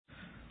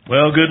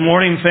Well, good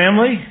morning,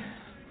 family.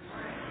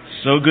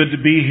 So good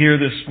to be here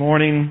this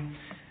morning.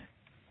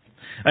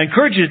 I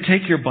encourage you to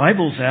take your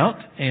Bibles out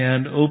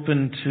and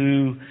open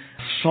to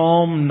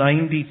Psalm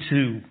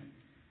 92.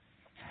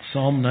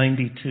 Psalm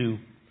 92.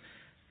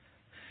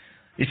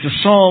 It's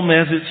a psalm,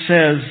 as it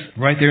says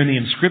right there in the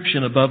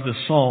inscription above the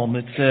psalm.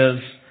 It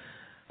says,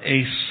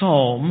 a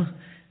psalm,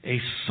 a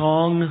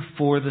song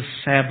for the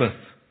Sabbath.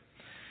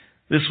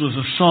 This was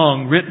a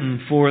song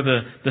written for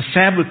the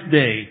Sabbath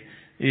day.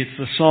 It's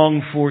a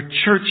song for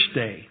church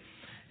day.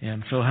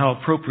 And so how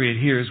appropriate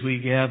here as we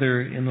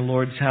gather in the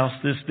Lord's house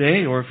this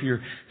day, or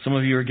if some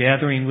of you are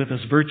gathering with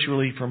us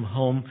virtually from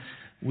home,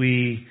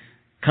 we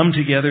come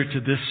together to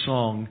this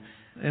song.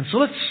 And so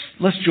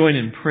let's join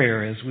in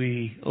prayer as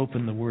we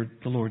open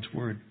the Lord's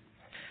Word.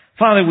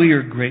 Father, we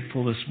are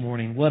grateful this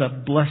morning. What a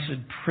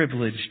blessed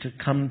privilege to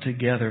come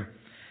together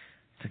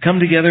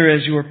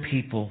as your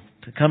people,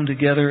 to come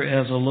together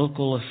as a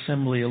local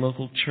assembly, a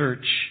local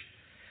church,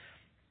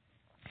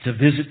 to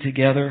visit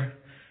together,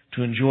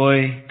 to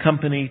enjoy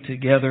company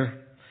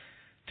together,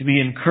 to be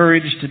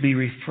encouraged, to be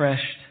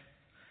refreshed,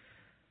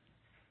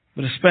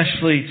 but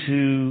especially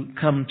to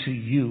come to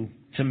you,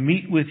 to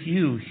meet with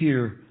you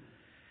here,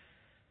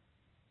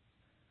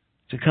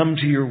 to come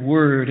to your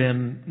word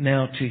and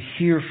now to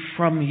hear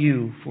from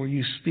you, for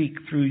you speak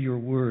through your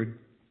word.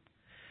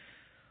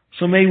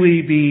 So may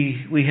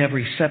we have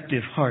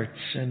receptive hearts,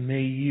 and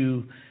may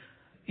you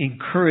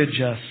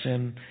encourage us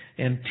and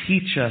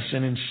teach us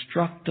and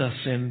instruct us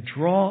and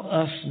draw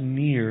us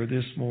near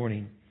this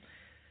morning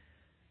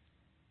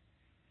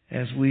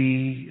as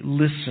we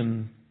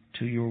listen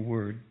to your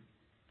word.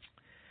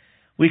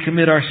 We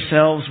commit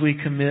ourselves, we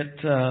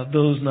commit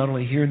those not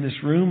only here in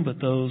this room,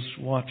 but those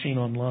watching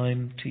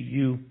online to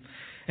you.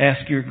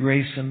 Ask your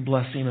grace and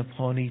blessing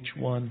upon each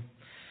one.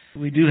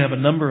 We do have a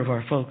number of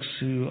our folks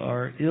who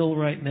are ill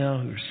right now,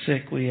 who are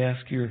sick. We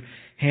ask your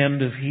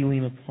hand of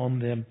healing upon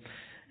them.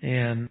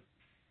 And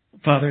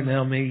Father,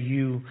 now may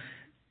you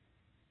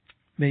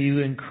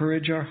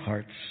encourage our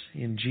hearts.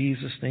 In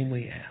Jesus' name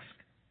we ask.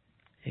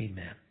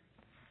 Amen.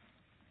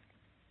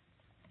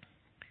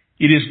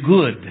 It is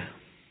good,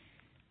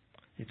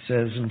 it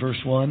says in verse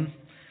 1,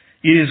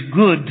 it is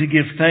good to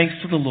give thanks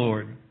to the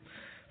Lord,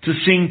 to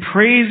sing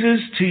praises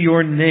to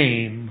your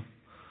name,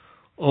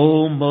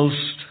 O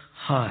Most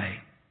High.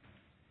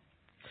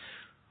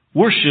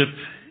 Worship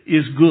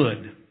is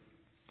good.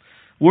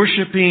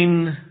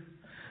 Worshiping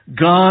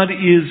God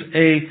is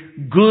a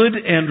good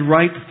and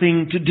right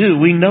thing to do.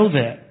 We know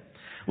that.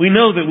 We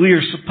know that we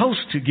are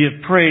supposed to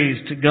give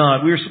praise to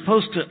God. We are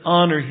supposed to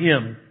honor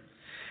Him.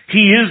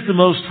 He is the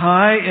Most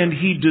High, and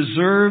He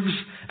deserves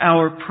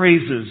our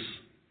praises.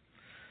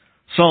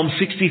 Psalm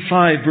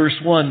 65 verse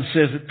 1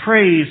 says that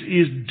praise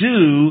is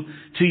due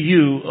to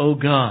you, O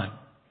God.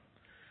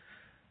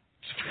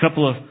 Just a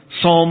couple of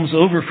psalms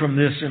over from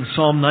this, in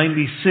Psalm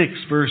 96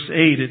 verse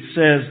 8, it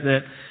says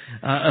that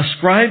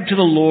ascribe to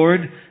the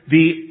Lord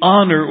the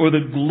honor or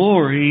the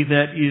glory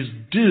that is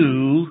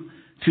due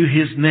to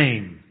His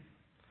name.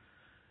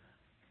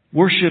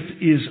 Worship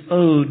is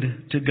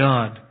owed to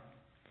God.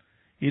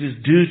 It is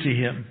due to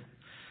Him.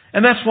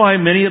 And that's why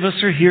many of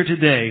us are here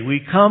today.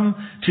 We come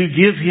to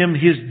give Him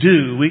His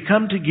due. We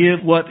come to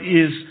give what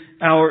is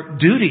our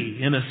duty,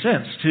 in a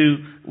sense.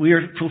 We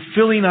are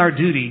fulfilling our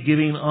duty,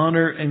 giving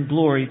honor and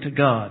glory to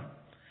God.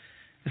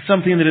 It's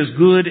something that is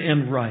good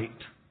and right.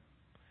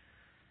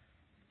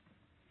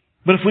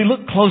 But if we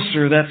look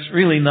closer, that's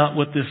really not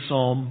what this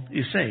psalm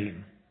is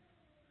saying.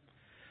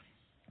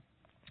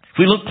 If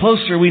we look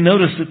closer, we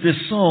notice that this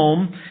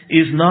psalm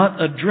is not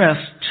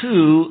addressed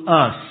to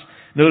us.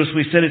 Notice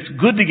we said it's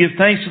good to give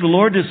thanks to the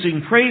Lord, to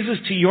sing praises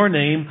to your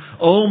name,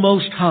 O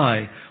Most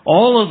High.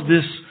 All of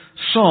this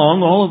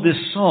song, all of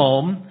this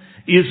psalm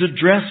is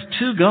addressed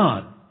to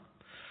God.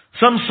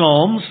 Some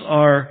psalms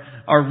are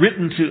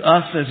written to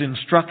us as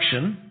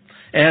instruction,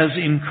 as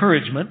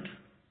encouragement.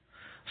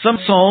 Some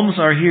psalms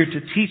are here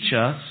to teach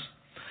us.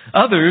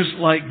 Others,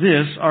 like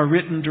this, are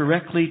written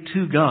directly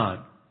to God.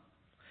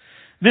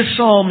 This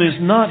psalm is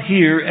not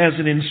here as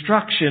an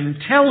instruction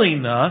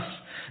telling us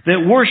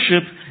that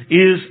worship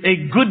is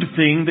a good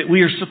thing that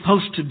we are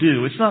supposed to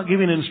do. It's not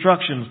giving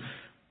instructions,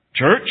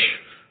 church,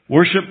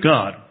 worship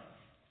God,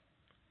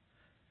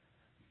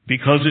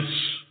 because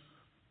it's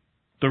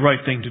the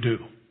right thing to do.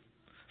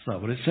 It's not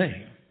what it's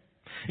saying.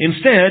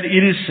 Instead,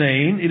 it is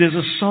saying it is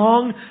a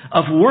song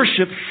of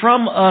worship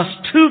from us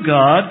to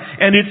God,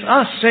 and it's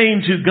us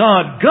saying to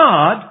God,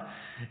 God,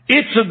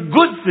 it's a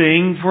good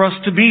thing for us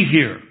to be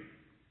here.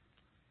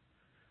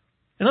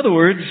 In other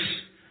words,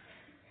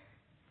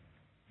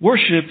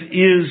 worship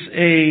is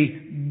a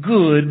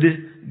good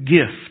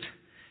gift.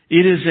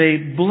 It is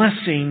a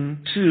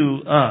blessing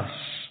to us.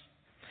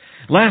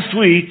 Last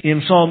week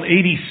in Psalm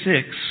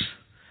 86,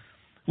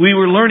 we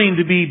were learning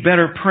to be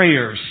better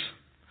prayers.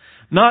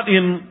 Not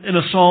in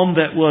a psalm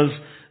that was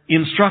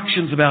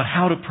instructions about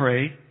how to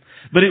pray,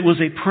 but it was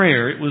a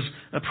prayer. It was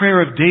a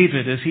prayer of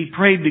David as he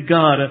prayed to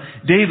God.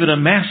 David, a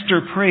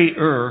master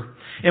prayer.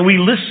 And we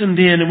listened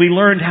in and we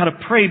learned how to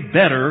pray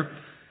better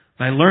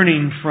by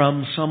learning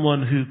from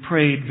someone who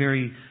prays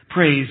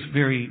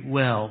very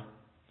well.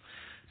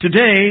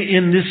 Today,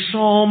 in this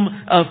psalm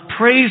of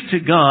praise to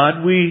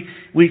God,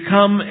 we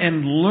come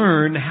and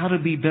learn how to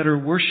be better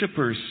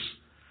worshipers.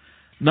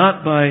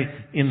 Not by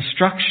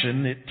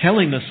instruction,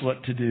 telling us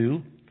what to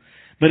do,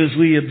 but as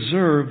we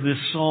observe this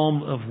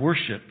psalm of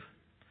worship.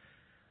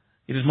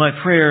 It is my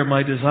prayer,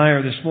 my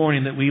desire this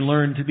morning that we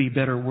learn to be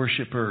better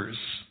worshipers.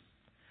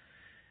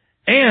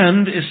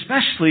 And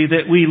especially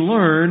that we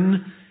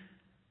learn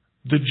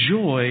the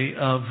joy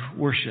of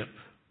worship.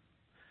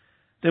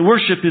 That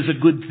worship is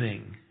a good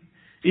thing.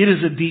 It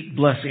is a deep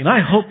blessing. I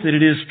hope that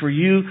it is for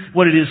you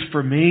what it is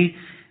for me.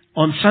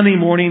 On Sunday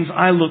mornings,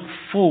 I look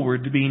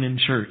forward to being in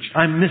church.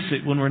 I miss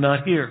it when we're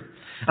not here.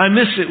 I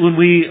miss it when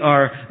we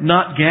are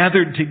not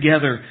gathered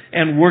together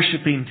and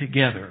worshiping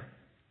together.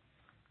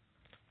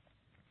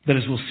 But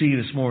as we'll see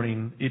this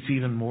morning, it's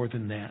even more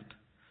than that.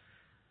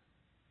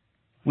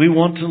 We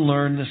want to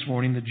learn this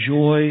morning the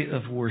joy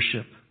of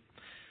worship.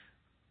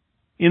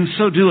 In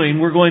so doing,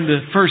 we're going to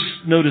first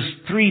notice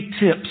 3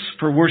 tips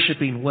for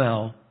worshiping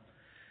well,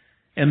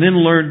 and then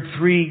learn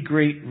 3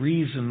 great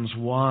reasons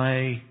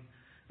why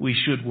we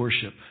should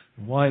worship,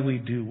 why we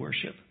do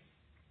worship.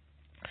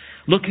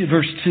 Look at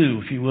verse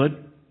 2, if you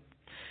would.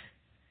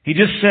 He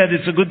just said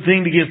it's a good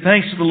thing to give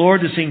thanks to the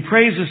Lord, to sing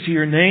praises to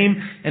your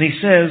name. And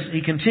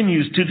he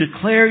continues, to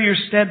declare your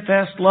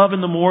steadfast love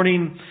in the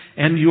morning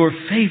and your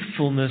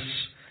faithfulness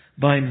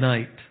by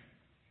night.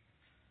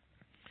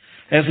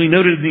 As we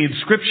noted in the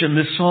inscription,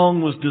 this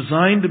song was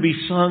designed to be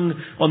sung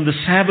on the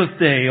Sabbath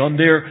day, on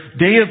their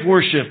day of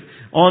worship,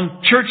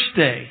 on church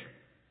day.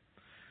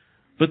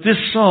 But this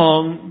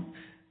song,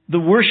 the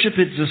worship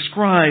it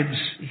describes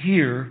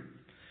here,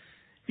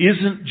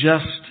 isn't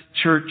just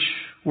church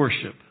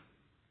worship.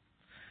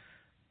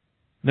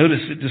 Notice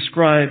it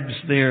describes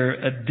there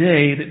a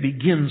day that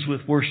begins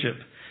with worship.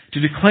 To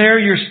declare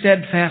your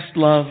steadfast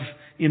love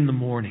in the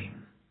morning.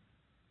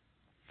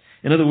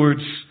 In other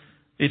words,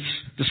 it's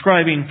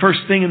describing first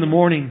thing in the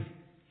morning,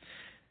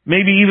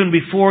 maybe even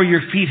before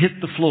your feet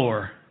hit the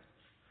floor,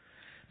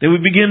 that we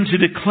begin to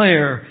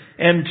declare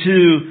and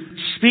to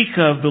speak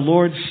of the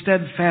Lord's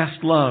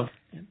steadfast love.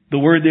 The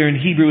word there in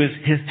Hebrew is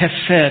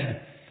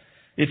hesed.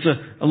 It's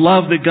a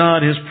love that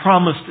God has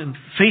promised, and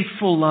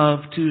faithful love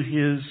to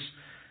His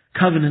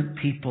covenant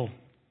people.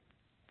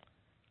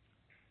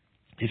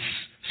 It's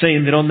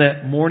saying that on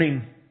that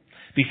morning,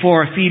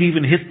 before our feet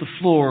even hit the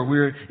floor,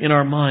 we're in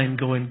our mind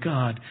going,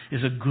 God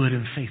is a good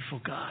and faithful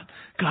God.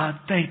 God,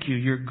 thank you.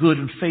 You're good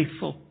and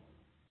faithful.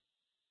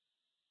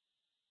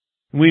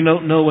 We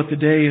don't know what the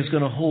day is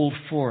going to hold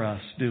for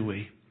us, do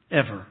we?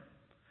 Ever.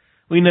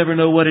 We never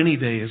know what any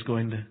day is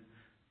going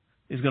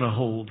to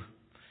hold.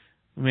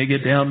 We may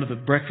get down to the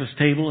breakfast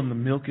table and the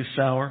milk is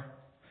sour.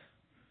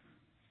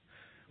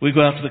 We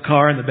go out to the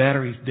car and the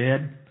battery's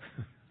dead.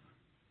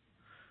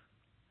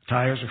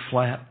 Tires are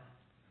flat.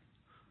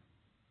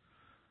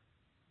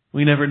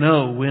 We never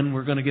know when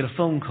we're going to get a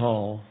phone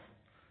call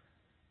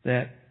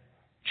that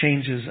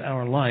changes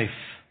our life,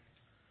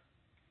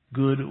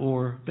 good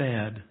or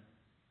bad.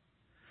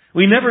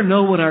 We never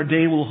know what our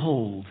day will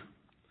hold.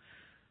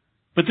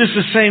 But this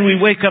is saying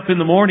we wake up in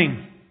the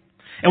morning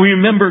and we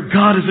remember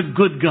God is a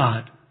good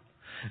God.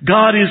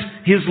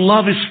 His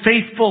love is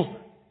faithful.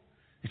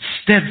 It's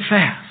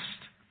steadfast.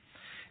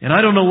 And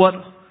I don't know what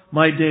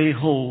my day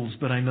holds,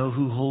 but I know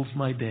who holds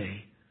my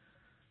day,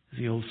 as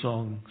the old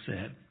song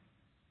said.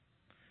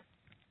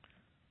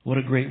 What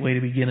a great way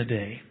to begin a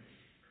day.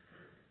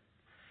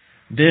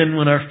 Then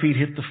when our feet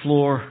hit the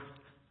floor,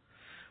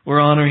 we're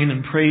honoring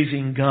and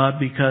praising God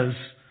because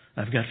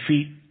I've got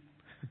feet.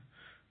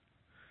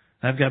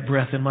 I've got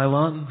breath in my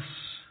lungs.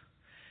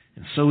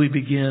 And so we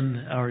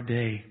begin our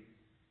day.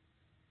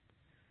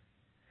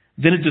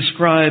 Then it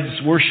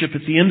describes worship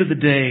at the end of the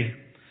day.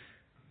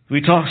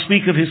 We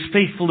speak of His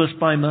faithfulness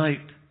by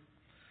night.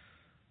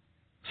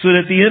 So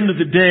that at the end of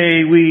the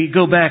day, we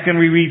go back and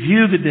we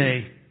review the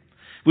day.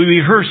 We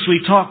rehearse,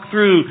 we talk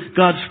through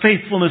God's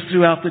faithfulness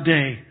throughout the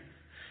day.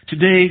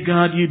 Today,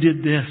 God, you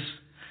did this.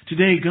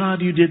 Today,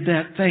 God, you did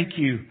that. Thank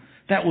you.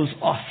 That was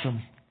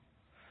awesome.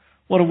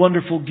 What a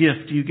wonderful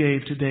gift you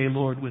gave today,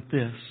 Lord, with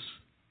this.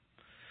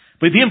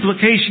 But the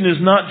implication is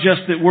not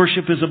just that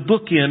worship is a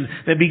bookend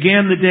that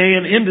began the day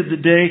and ended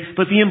the day,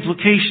 but the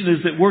implication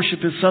is that worship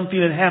is something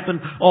that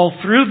happened all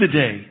through the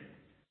day.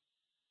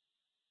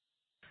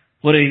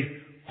 What a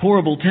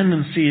horrible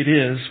tendency it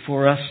is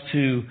for us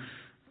to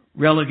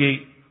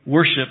relegate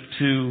worship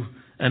to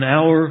an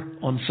hour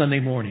on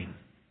Sunday morning,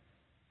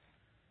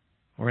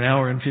 or an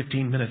hour and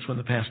 15 minutes when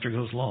the pastor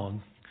goes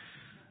long.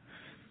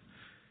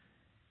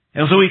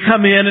 And so we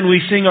come in and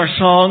we sing our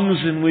songs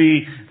and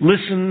we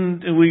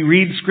listen and we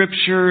read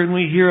Scripture and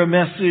we hear a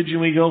message and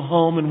we go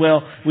home and,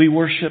 well, we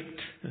worshiped.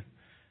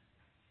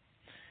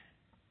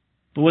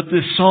 But what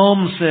this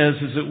psalm says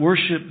is that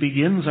worship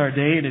begins our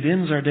day and it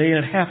ends our day,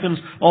 and it happens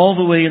all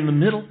the way in the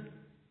middle.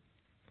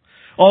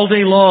 All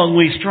day long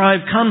we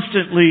strive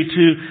constantly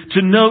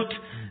to note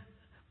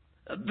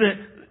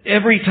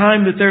every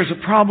time that there's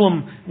a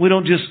problem, we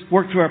don't just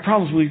work through our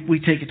problems, we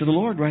take it to the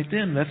Lord right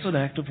then. That's an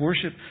act of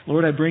worship.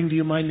 Lord, I bring to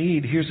you my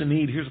need. Here's a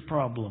need. Here's a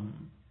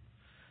problem.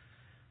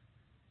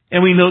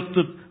 And we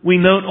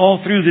note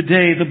all through the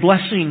day the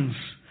blessings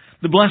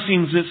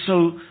that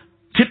so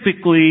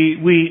typically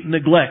we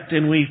neglect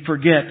and we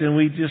forget and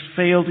we just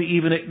fail to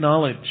even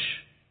acknowledge.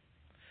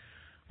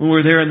 When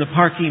we're there in the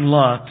parking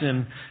lot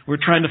and we're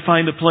trying to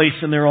find a place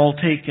and they're all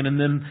taken and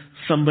then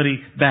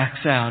somebody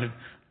backs out.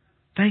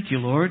 Thank you,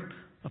 Lord,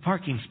 a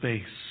parking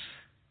space.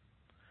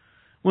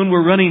 When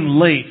we're running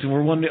late and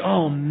we're wondering,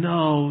 oh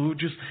no, we're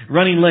just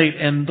running late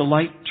and the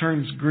light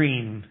turns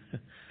green.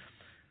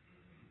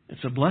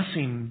 It's a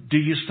blessing. Do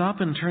you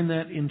stop and turn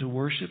that into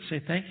worship?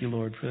 Say, thank you,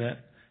 Lord, for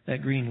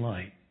that green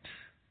light.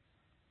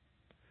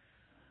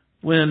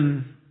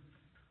 When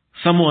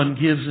someone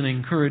gives an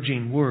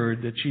encouraging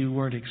word that you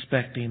weren't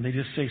expecting, they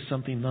just say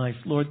something nice.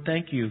 Lord,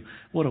 thank you.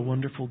 What a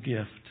wonderful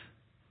gift.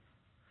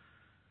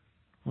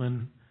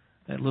 When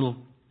that little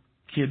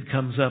kid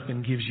comes up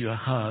and gives you a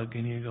hug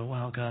and you go,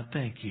 wow, God,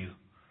 thank you.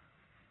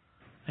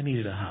 I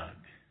needed a hug.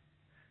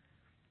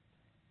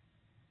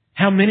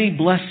 How many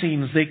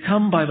blessings, they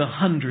come by the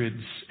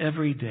hundreds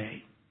every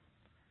day.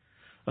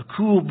 A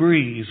cool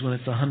breeze when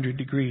it's 100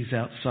 degrees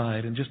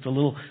outside and just a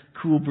little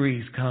cool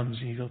breeze comes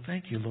and you go,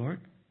 thank you, Lord.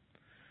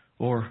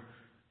 Or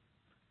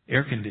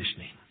air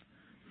conditioning.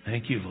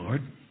 Thank you,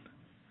 Lord.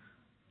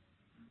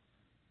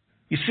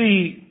 You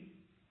see,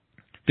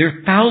 there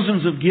are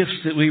thousands of gifts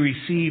that we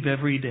receive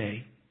every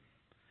day.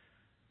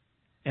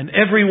 And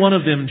every one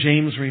of them,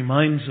 James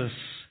reminds us,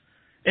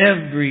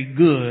 every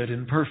good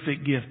and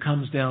perfect gift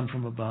comes down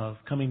from above,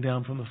 coming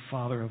down from the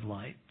Father of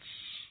lights.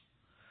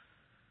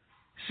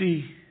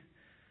 See,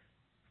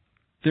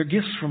 they're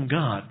gifts from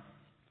God.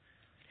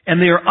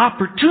 And they are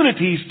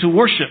opportunities to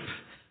worship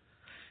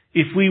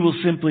if we will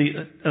simply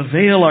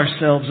avail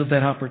ourselves of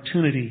that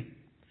opportunity.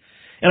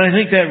 And I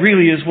think that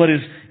really is what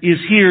is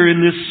here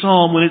in this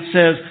psalm when it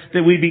says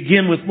that we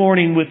begin with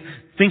morning with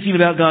thinking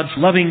about God's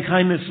loving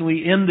kindness and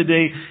we end the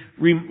day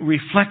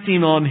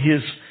reflecting on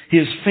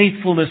His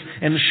faithfulness,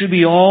 and it should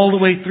be all the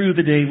way through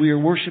the day. We are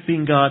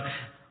worshiping God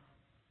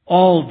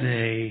all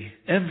day,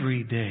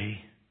 every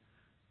day.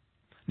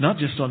 Not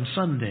just on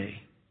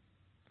Sunday.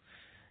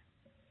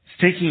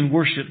 It's taking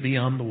worship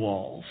beyond the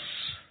walls.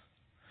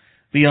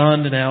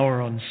 Beyond an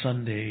hour on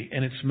Sunday.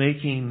 And it's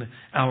making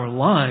our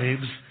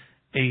lives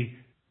a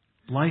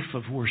life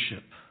of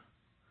worship.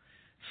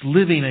 It's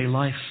living a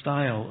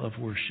lifestyle of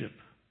worship.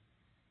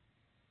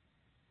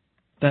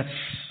 That's,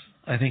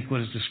 I think,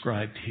 what is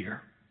described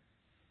here.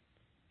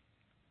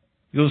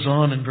 It goes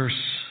on in verse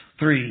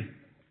 3.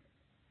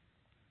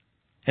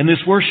 And this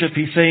worship,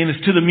 he's saying,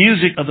 is to the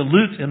music of the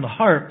lute and the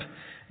harp,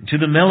 and to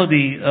the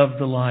melody of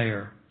the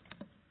lyre.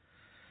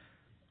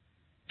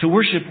 To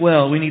worship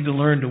well, we need to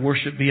learn to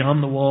worship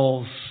beyond the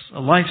walls, a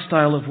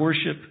lifestyle of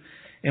worship,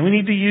 and we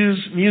need to use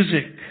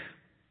music.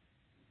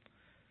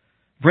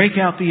 Break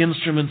out the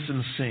instruments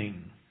and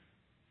sing.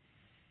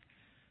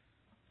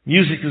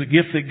 Music is a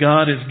gift that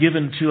God has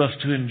given to us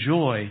to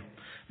enjoy,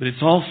 but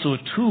it's also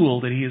a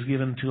tool that He has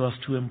given to us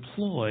to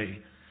employ,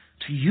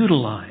 to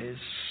utilize.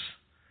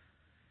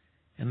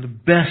 And the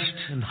best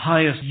and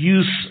highest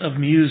use of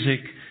music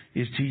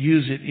is to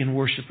use it in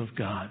worship of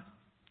God.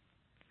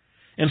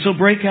 And so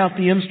break out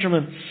the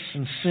instruments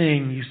and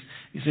sing.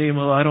 You say,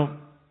 well, I don't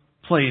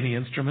play any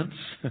instruments.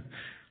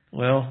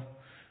 Well,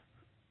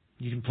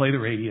 you can play the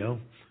radio.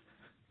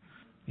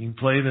 You can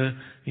play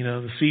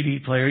the CD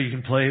player. You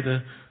can play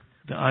the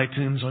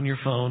iTunes on your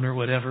phone or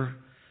whatever.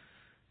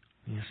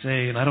 You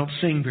say, and I don't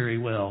sing very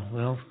well.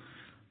 Well,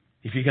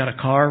 if you got a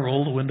car,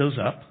 roll the windows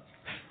up.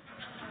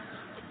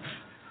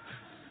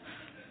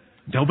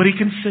 Nobody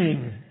can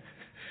sing.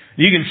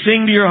 You can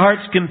sing to your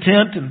heart's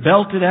content and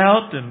belt it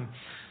out, and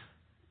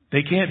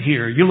they can't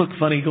hear. You look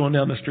funny going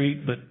down the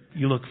street, but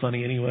you look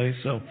funny anyway,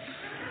 so.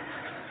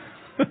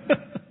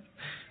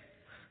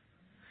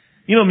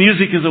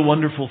 Music is a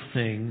wonderful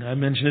thing. I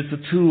mentioned it's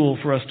a tool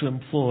for us to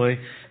employ.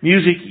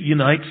 Music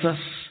unites us.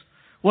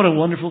 What a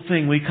wonderful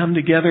thing. We come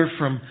together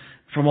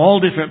from all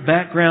different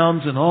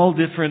backgrounds and all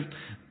different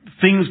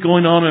things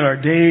going on in our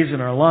days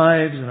and our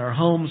lives and our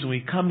homes, and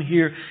we come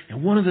here,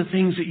 and one of the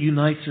things that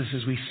unites us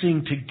is we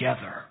sing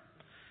together.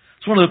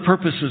 It's one of the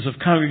purposes of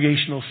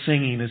congregational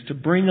singing, is to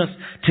bring us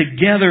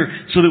together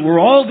so that we're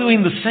all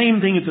doing the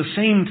same thing at the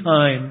same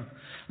time,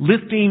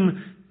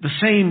 lifting the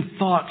same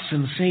thoughts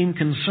and same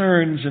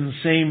concerns and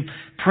same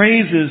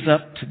praises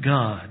up to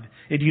God.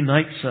 It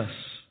unites us.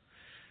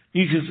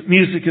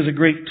 Music is a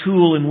great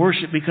tool in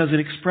worship because it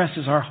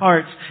expresses our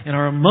hearts and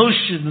our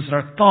emotions and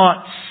our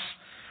thoughts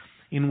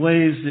in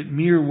ways that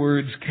mere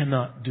words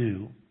cannot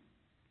do.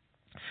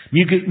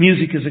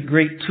 Music is a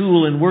great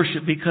tool in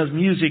worship because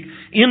music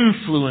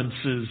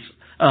influences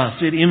us.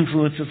 It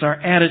influences our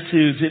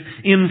attitudes. It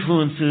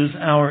influences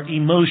our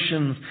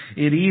emotions.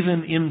 It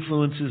even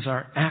influences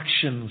our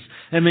actions.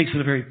 That makes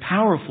it a very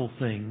powerful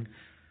thing.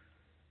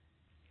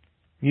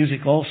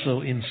 Music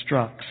also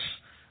instructs.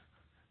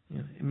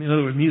 In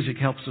other words, music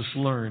helps us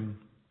learn.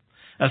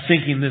 I was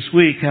thinking this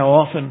week how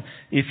often,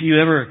 if you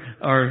ever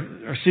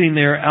are sitting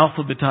there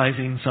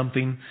alphabetizing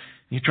something,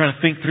 you're trying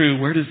to think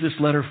through, where does this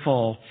letter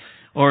fall?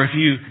 Or if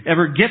you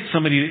ever get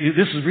somebody,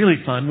 this is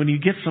really fun, when you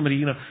get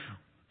somebody,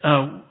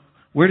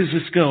 where does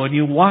this go? And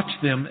you watch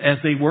them as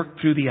they work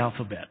through the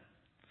alphabet.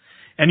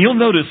 And you'll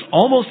notice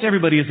almost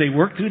everybody, as they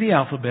work through the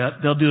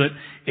alphabet, they'll do it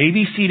A,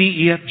 B, C, D,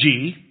 E, F,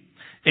 G,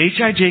 H,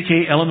 I, J,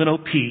 K, L, M, N, O,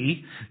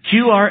 P,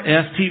 Q, R,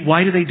 S, T.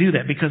 Why do they do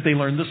that? Because they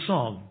learned the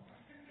song.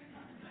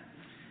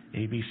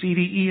 A, B, C,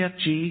 D, E, F,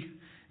 G,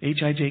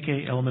 H, I, J,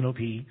 K, L, M, N, O,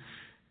 P.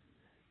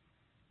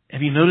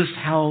 Have you noticed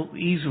how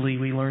easily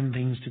we learn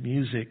things to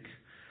music?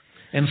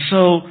 And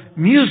so,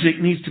 music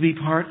needs to be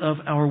part of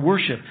our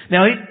worship.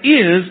 Now, it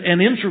is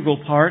an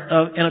integral part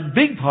of, and a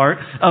big part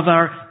of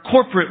our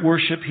corporate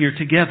worship here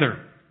together.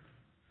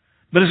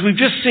 But as we've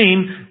just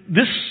seen,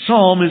 this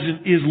psalm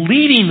is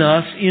leading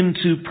us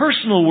into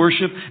personal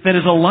worship that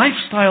is a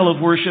lifestyle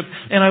of worship.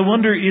 And I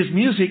wonder, is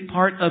music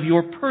part of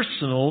your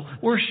personal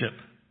worship?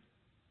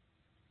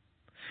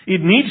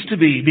 It needs to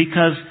be,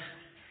 because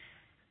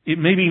it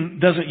maybe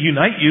doesn't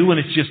unite you when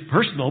it's just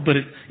personal, but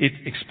it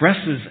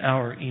expresses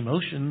our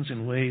emotions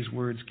in ways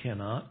words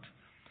cannot.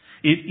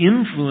 It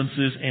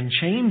influences and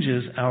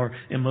changes our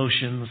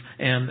emotions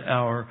and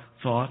our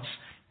thoughts,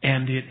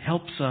 and it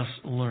helps us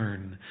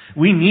learn.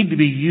 We need to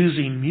be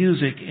using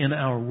music in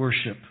our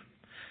worship.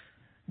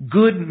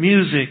 Good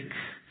music,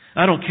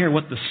 I don't care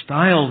what the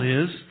style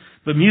is,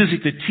 but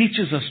music that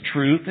teaches us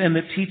truth and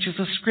that teaches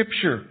us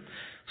Scripture.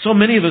 So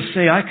many of us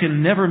say, I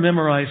can never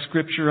memorize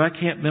Scripture, I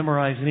can't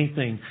memorize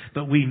anything.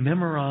 But we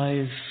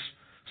memorize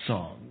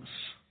songs,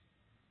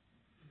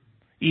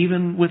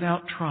 even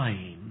without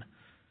trying.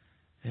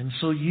 And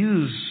so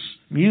use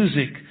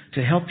music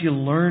to help you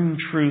learn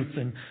truth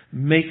and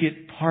make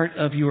it part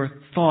of your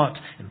thought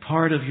and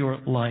part of your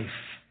life.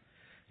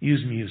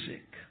 Use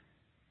music.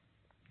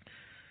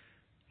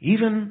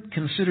 Even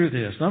consider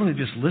this, not only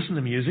just listen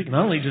to music,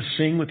 not only just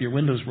sing with your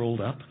windows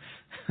rolled up,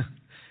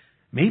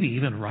 maybe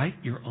even write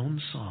your own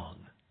song.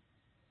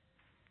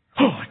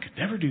 Oh, I could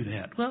never do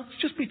that. Well,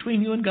 it's just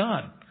between you and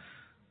God.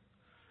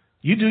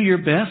 You do your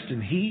best,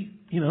 and He,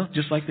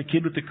 just like the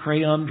kid with the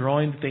crayon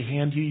drawing that they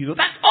hand you, you go,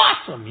 that's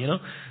awesome,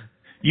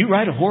 You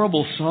write a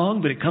horrible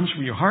song, but it comes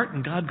from your heart,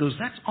 and God goes,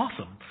 that's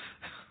awesome.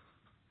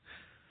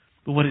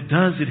 But what it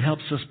does, it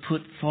helps us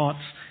put thoughts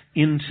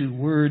into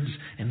words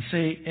and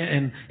say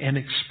and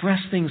express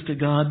things to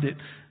God that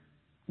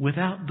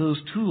without those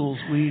tools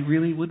we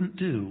really wouldn't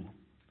do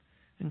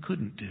and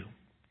couldn't do.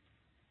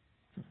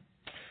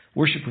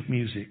 Worship with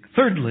music.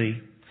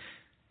 Thirdly,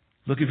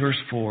 look at verse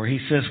 4. He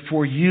says,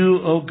 for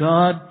you, O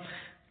God,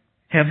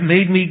 have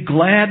made me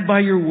glad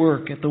by your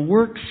work. At the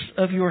works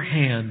of your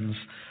hands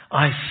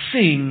I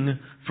sing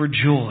for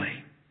joy.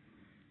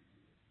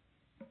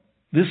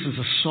 This is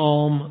a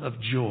psalm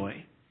of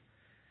joy.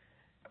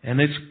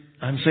 And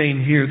I'm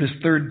saying here, this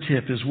third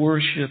tip is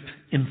worship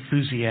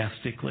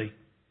enthusiastically.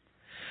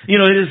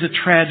 It is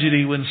a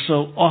tragedy when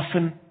so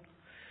often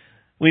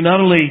we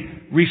not only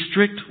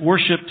restrict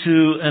worship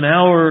to an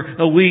hour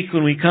a week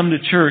when we come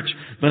to church,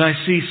 but I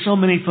see so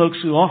many folks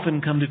who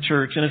often come to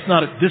church, and it's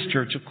not at this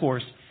church, of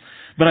course,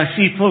 but I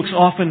see folks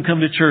often come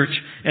to church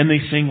and they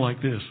sing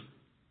like this.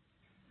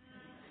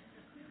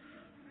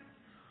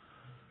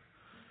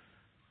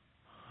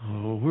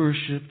 Oh,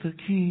 worship the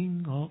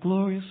King, all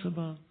glorious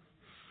above,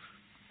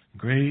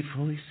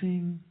 gratefully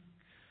sing.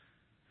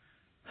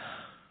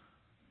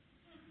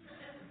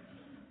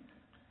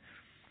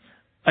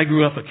 I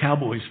grew up a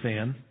Cowboys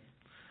fan.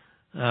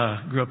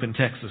 Grew up in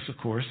Texas, of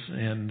course,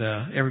 and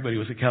everybody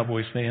was a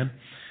Cowboys fan.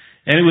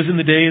 And it was in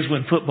the days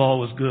when football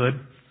was good.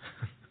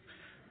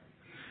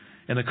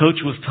 And the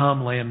coach was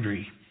Tom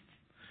Landry.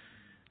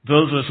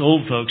 Those of us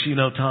old folks,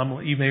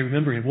 Tom, you may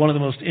remember him, one of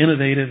the most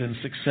innovative and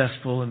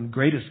successful and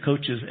greatest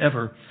coaches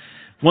ever.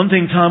 One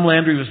thing Tom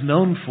Landry was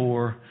known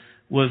for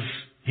was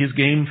his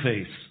game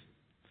face.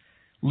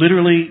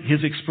 Literally,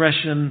 his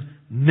expression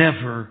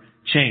never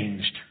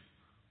changed.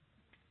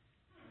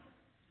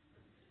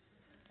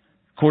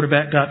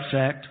 Quarterback got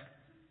sacked.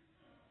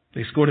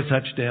 They scored a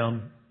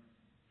touchdown.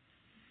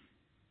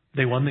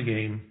 They won the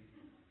game.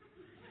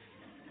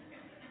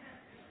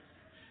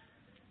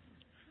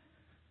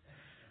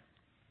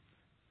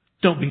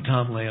 Don't be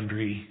Tom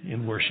Landry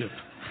in worship.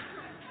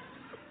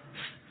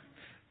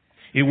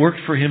 It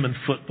worked for him in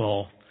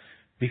football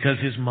because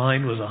his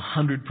mind was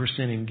 100%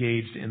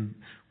 engaged in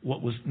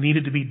what was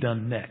needed to be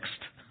done next,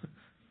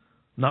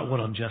 not what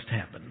on just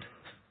happened.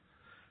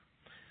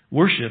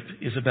 Worship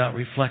is about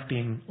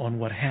reflecting on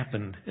what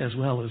happened as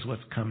well as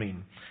what's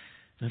coming.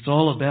 And it's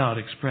all about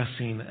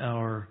expressing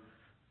our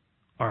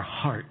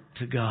heart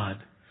to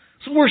God.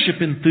 So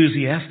worship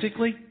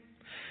enthusiastically.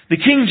 The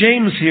King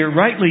James here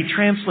rightly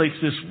translates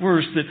this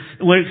verse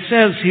that when it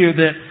says here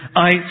that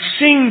I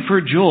sing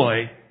for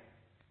joy,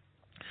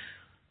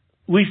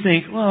 we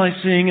think, well, I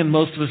sing and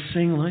most of us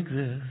sing like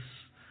this.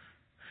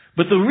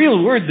 But the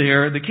real word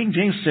there, the King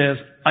James says,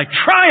 I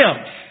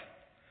triumph.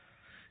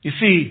 You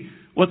see,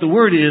 what the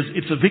word is,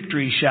 it's a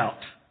victory shout.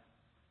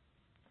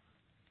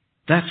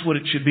 That's what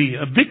it should be.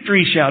 A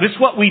victory shout. It's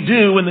what we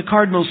do when the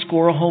Cardinals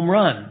score a home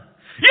run.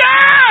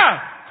 Yeah!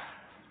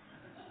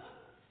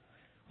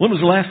 When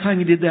was the last time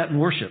you did that in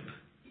worship?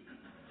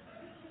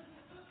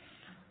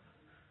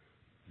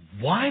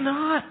 Why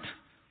not?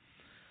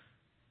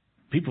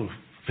 People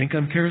think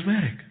I'm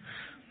charismatic.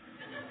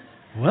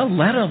 Well,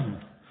 let them.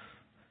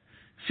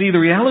 See, the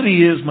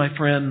reality is, my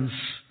friends,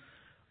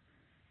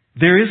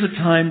 there is a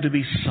time to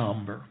be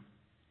somber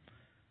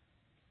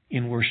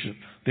in worship.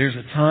 There's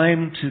a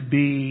time to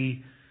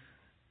be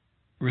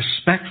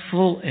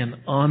respectful and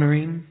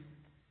honoring.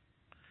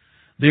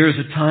 There is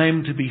a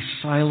time to be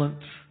silent.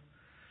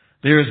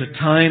 There is a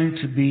time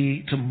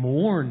to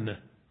mourn.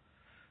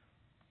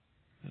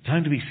 A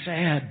time to be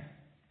sad.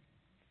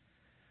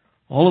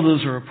 All of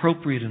those are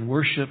appropriate in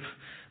worship,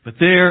 but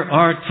there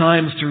are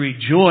times to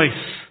rejoice.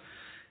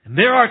 And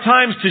there are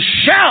times to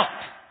shout.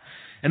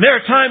 And there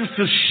are times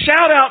to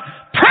shout out,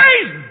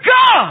 praise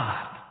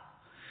God!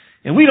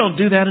 And we don't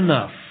do that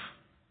enough.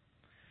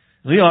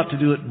 We ought to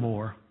do it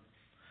more.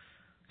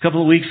 A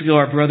couple of weeks ago,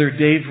 our brother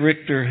Dave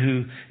Richter,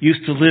 who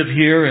used to live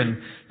here,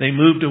 and they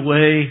moved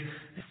away,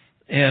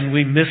 and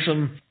we miss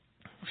him.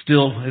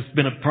 Still, it's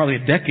been probably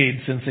a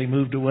decade since they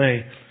moved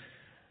away.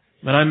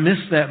 But I miss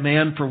that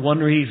man for one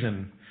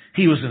reason.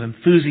 He was an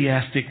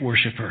enthusiastic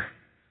worshiper.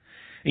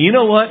 And you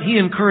know what? He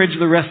encouraged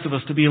the rest of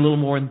us to be a little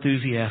more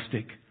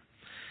enthusiastic.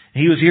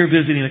 He was here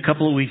visiting a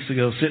couple of weeks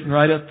ago, sitting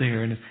right up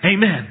there, and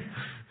amen.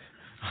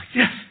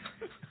 Yes.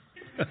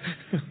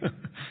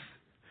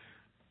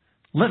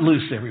 Let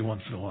loose every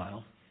once in a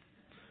while.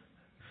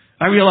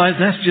 I realize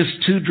that's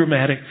just too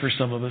dramatic for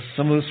some of us.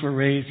 Some of us were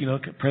raised,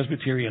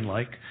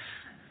 Presbyterian-like.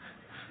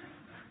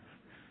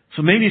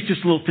 So maybe it's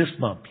just a little fist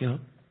bump,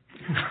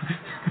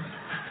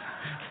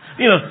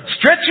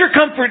 Stretch your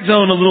comfort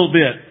zone a little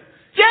bit.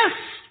 Yes!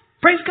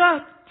 Praise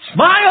God.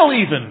 Smile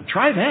even.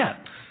 Try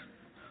that.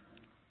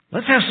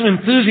 Let's have some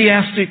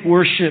enthusiastic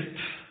worship.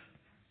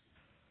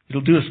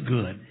 It'll do us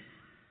good.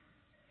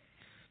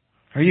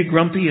 Are you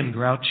grumpy and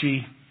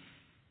grouchy?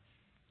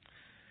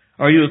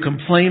 Are you a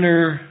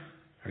complainer?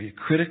 Are you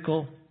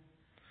critical?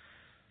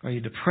 Are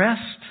you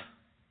depressed?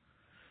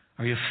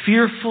 Are you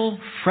fearful,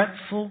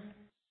 fretful?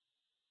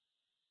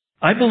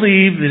 I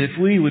believe that if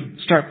we would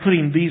start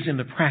putting these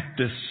into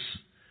practice,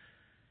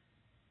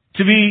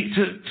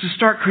 to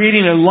start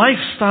creating a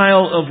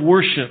lifestyle of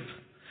worship,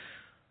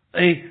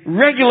 a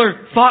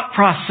regular thought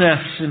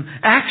process and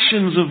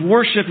actions of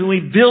worship, and we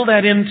build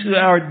that into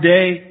our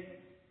day,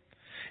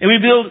 and we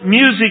build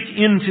music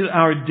into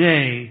our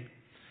day,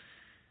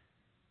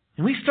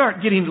 and we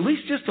start getting at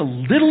least just a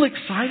little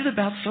excited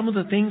about some of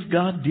the things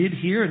God did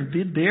here and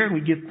did there, and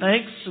we give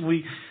thanks and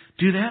we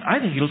do that, I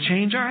think it'll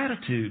change our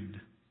attitude.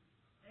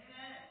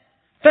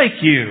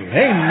 Thank you.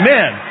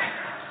 Amen.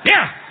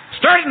 Yeah,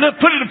 starting to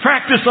put it into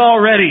practice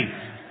already.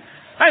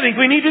 I think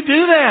we need to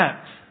do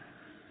that.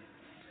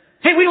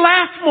 Hey, we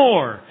laugh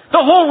more. The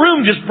whole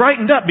room just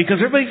brightened up because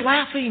everybody's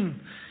laughing.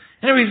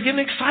 And everybody's getting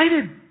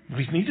excited.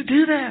 We need to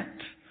do that.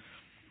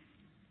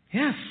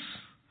 Yes.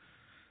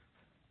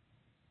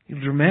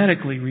 It'll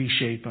dramatically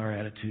reshape our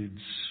attitudes,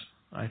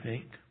 I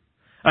think.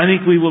 I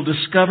think we will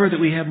discover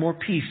that we have more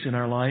peace in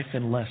our life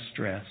and less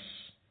stress.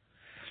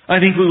 I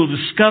think we will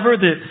discover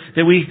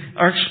that we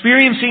are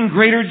experiencing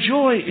greater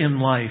joy in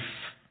life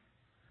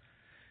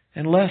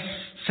and less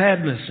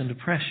sadness and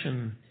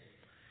depression.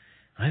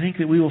 I think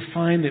that we will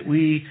find that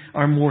we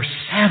are more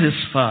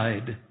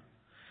satisfied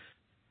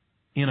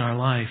in our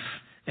life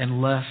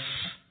and less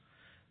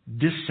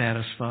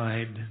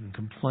dissatisfied and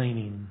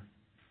complaining.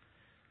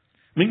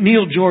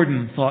 McNeil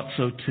Jordan thought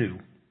so too.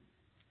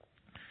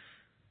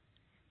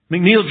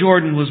 McNeil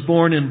Jordan was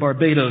born in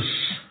Barbados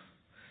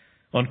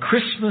on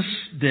Christmas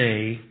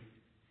Day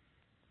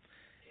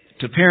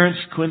to parents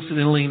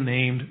coincidentally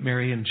named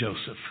Mary and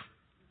Joseph.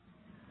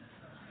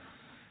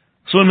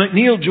 So when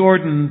McNeil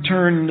Jordan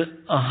turned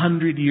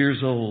 100 years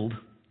old,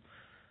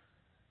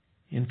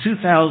 in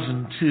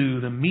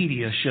 2002, the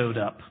media showed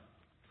up.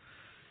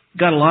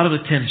 Got a lot of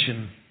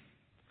attention.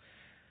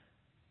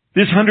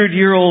 This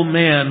 100-year-old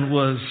man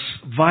was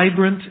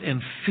vibrant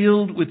and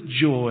filled with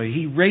joy.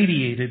 He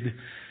radiated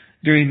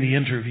during the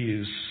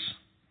interviews.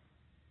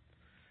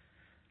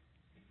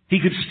 He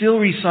could still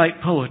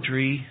recite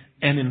poetry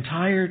and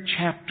entire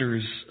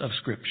chapters of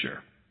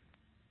Scripture.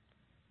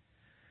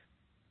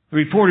 The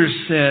reporters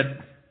said,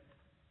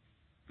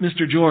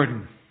 Mr.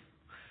 Jordan,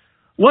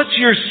 what's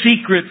your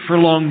secret for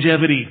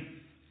longevity?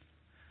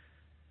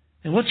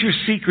 And what's your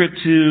secret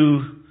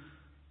to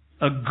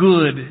a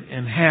good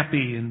and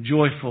happy and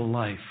joyful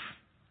life?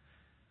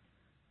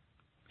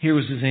 Here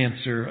was his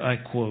answer, I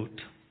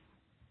quote,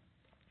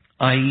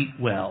 I eat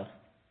well.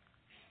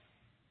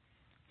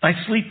 I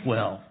sleep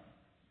well.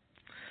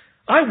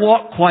 I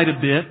walk quite a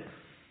bit,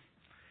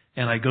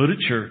 and I go to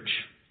church.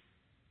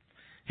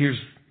 Here's,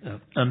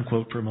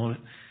 unquote for a moment.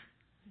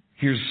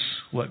 Here's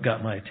what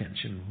got my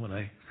attention when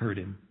I heard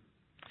him.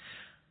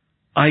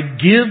 I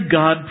give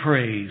God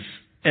praise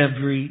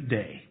every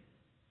day.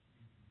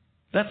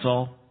 That's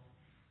all.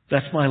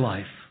 That's my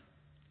life.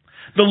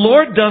 The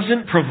Lord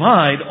doesn't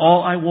provide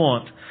all I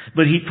want,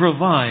 but He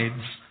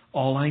provides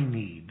all I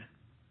need.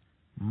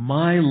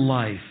 My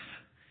life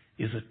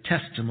is a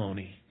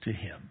testimony to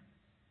Him.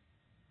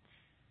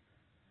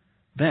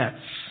 That's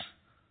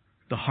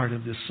the heart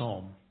of this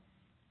psalm.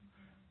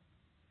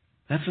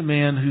 That's a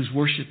man who's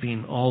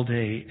worshiping all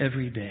day,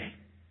 every day.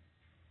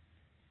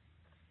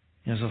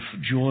 He has a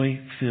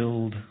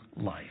joy-filled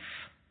life.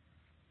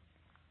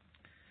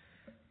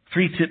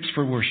 3 tips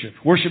for worship.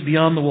 Worship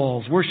beyond the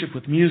walls. Worship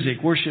with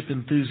music. Worship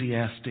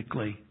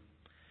enthusiastically.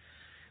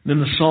 Then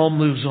the psalm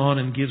moves on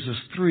and gives us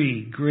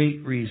 3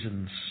 great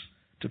reasons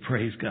to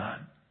praise God.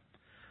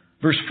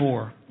 Verse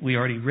 4, we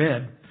already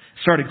read,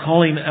 started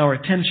calling our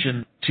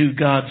attention to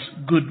God's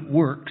good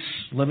works.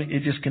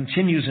 It just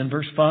continues in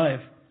verse 5.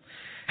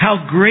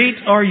 How great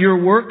are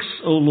your works,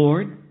 O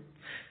Lord!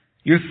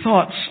 Your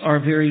thoughts are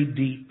very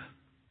deep.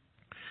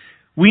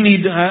 We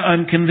need,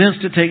 I'm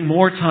convinced, to take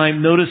more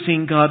time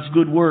noticing God's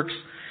good works.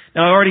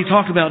 Now, I already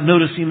talked about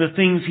noticing the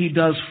things He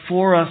does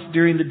for us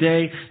during the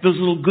day, those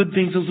little good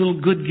things, those little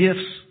good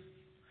gifts.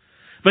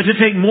 But to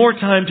take more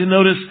time to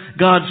notice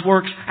God's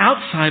works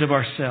outside of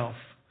ourselves.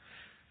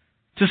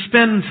 To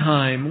spend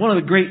time. One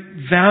of the great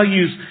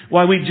values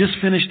why we just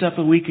finished up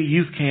a week of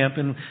youth camp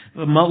and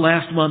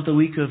last month a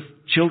week of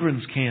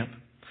children's camp.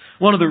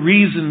 One of the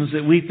reasons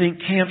that we think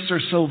camps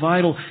are so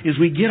vital is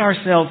we get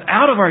ourselves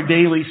out of our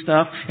daily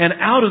stuff and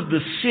out of the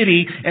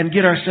city and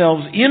get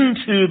ourselves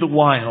into the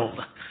wild,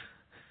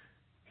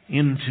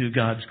 into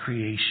God's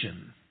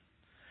creation,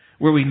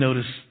 where we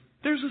notice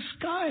there's a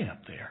sky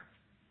up there.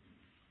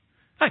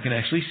 I can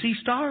actually see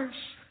stars.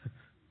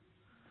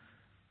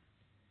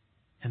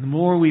 And the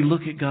more we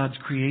look at God's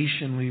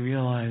creation, we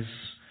realize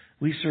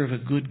we serve a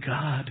good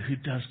God who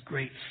does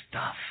great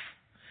stuff,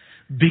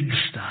 big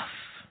stuff.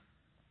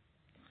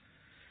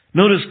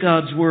 Notice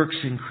God's works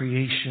in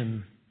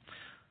creation.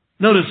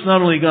 Notice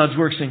not only God's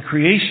works in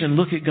creation,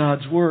 look at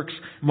God's works,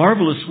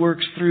 marvelous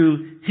works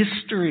through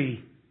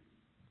history.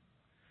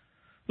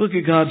 Look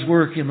at God's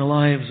work in the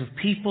lives of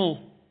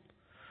people.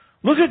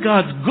 Look at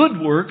God's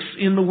good works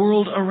in the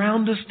world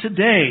around us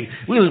today.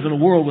 We live in a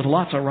world with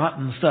lots of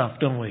rotten stuff,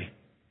 don't we?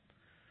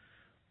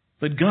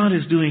 But God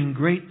is doing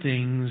great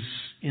things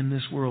in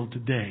this world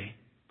today.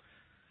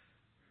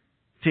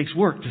 It takes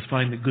work to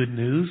find the good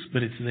news,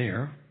 but it's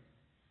there.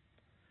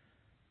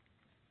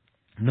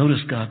 Notice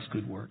God's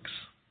good works.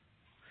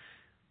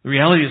 The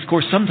reality is, of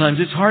course, sometimes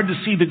it's hard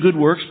to see the good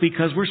works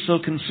because we're so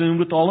consumed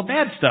with all the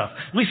bad stuff.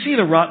 We see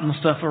the rotten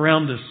stuff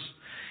around us.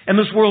 And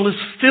this world is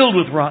filled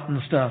with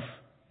rotten stuff.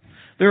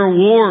 There are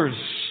wars.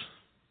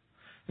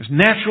 There's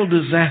natural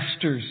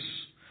disasters.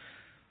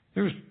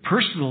 There's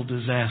personal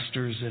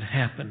disasters that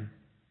happen.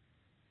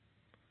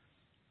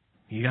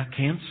 You got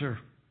cancer.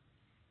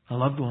 A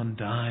loved one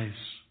dies.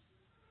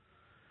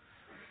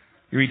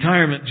 Your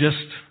retirement just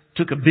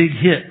took a big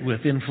hit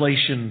with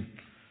inflation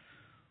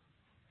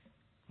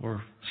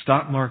or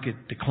stock market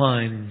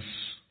declines.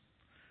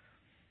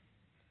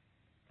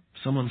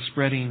 Someone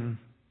spreading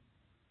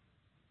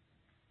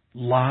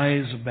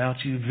lies about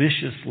you,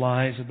 vicious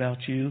lies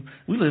about you.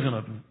 We live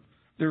in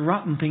there are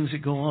rotten things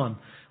that go on.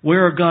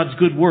 Where are God's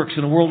good works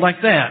in a world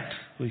like that,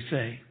 we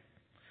say?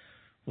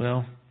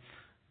 Well,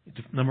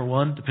 number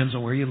one, depends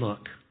on where you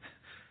look.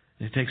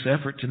 It takes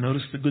effort to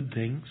notice the good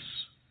things.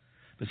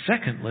 But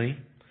secondly,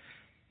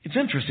 it's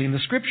interesting. The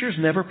Scriptures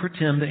never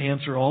pretend to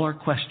answer all our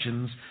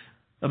questions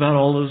about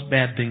all those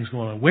bad things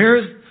going on.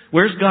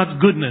 Where's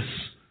God's goodness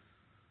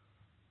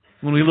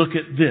when we look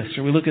at this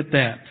or we look at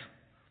that?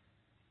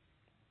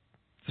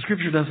 The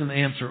Scripture doesn't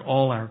answer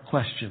all our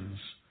questions,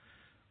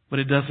 but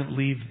it doesn't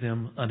leave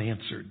them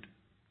unanswered,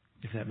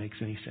 if that makes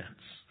any sense.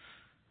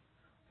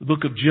 The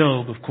book of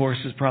Job, of course,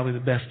 is probably the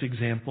best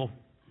example.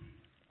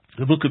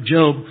 The book of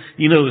Job,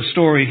 you know the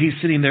story. He's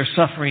sitting there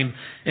suffering,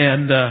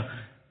 and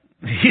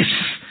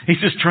he's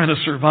just trying to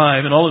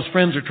survive, and all his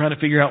friends are trying to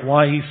figure out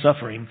why he's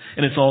suffering,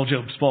 and it's all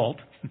Job's fault.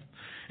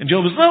 And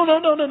Job is,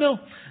 no.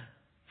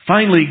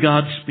 Finally,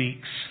 God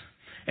speaks.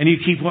 And you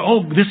keep,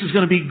 this is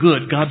going to be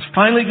good. God's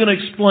finally going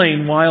to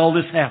explain why all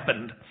this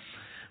happened.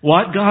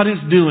 What God is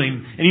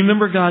doing. And you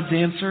remember God's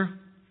answer?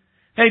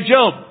 Hey,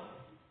 Job,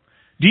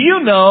 do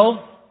you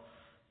know?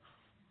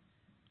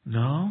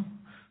 No.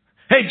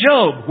 Hey,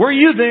 Job, were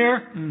you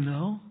there?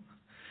 No.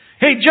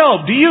 Hey,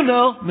 Job, do you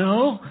know?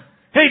 No.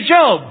 Hey,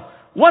 Job,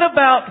 what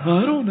about?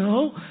 I don't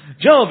know.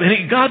 Job,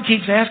 and God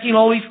keeps asking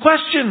all these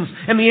questions,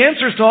 and the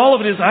answers to all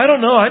of it is, I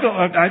don't know. I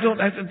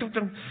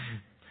don't.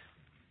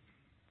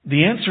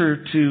 The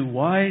answer to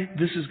why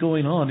this is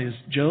going on is,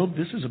 Job,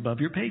 this is above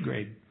your pay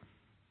grade.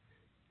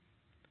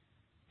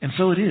 And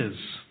so it is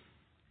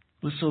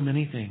with so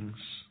many things.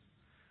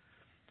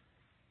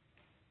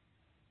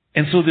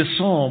 And so this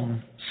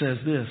psalm says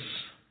this: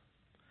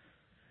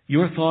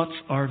 your thoughts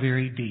are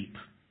very deep.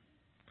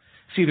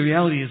 See, the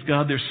reality is,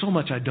 God, there's so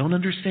much I don't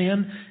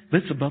understand,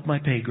 but it's above my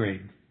pay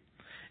grade.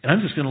 And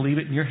I'm just going to leave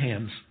it in your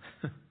hands.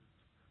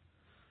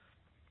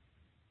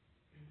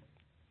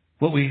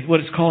 What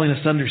it's calling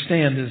us to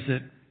understand is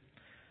that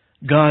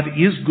God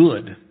is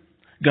good.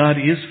 God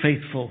is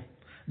faithful.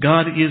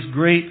 God is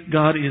great.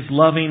 God is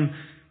loving.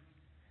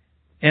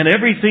 And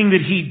everything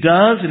that He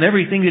does and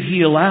everything that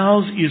He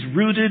allows is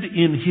rooted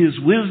in His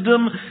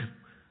wisdom,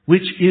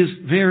 which is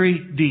very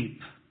deep.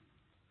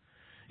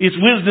 It's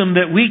wisdom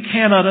that we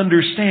cannot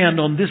understand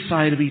on this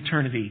side of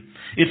eternity.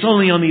 It's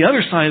only on the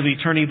other side of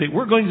eternity that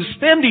we're going to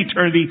spend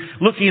eternity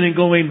looking and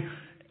going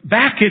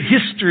back at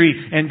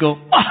history and go,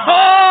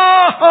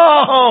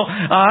 oh,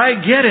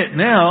 I get it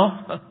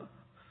now.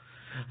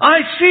 I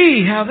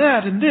see how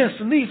that and this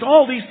and these,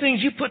 all these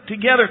things you put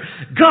together.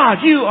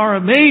 God, you are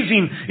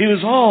amazing. It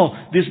is all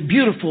this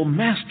beautiful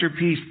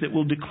masterpiece that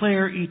will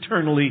declare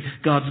eternally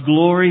God's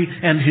glory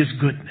and His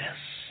goodness.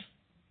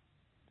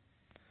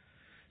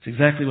 It's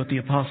exactly what the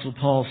Apostle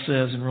Paul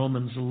says in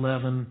Romans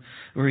 11,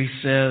 where he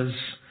says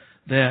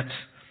that,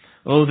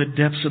 oh, the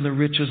depths and the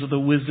riches of the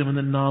wisdom and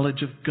the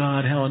knowledge of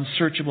God, how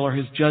unsearchable are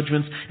His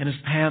judgments and His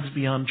paths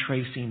beyond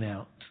tracing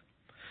out.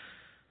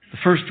 The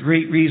first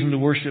great reason to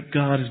worship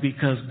God is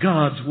because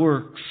God's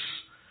works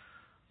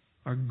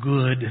are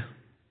good.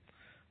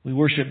 We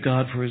worship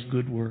God for His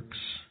good works.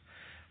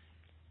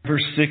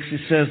 Verse 6,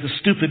 it says, the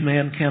stupid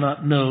man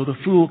cannot know, the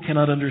fool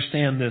cannot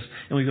understand this.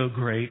 And we go,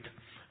 great.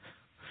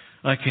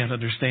 I can't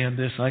understand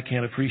this. I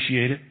can't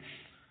appreciate it.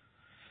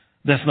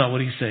 That's not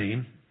what he's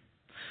saying.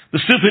 The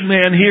stupid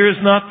man here is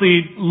not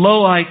the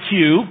low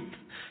IQ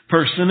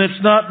person.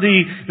 It's not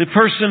the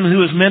person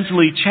who is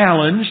mentally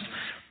challenged.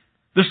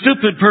 The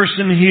stupid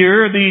person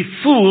here, the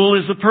fool,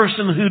 is the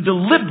person who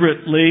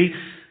deliberately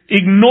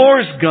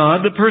ignores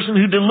God, the person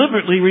who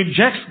deliberately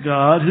rejects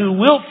God, who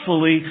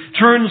willfully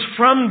turns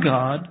from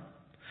God.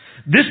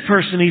 This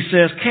person, he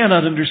says,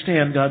 cannot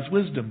understand God's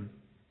wisdom.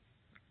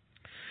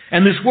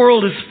 And this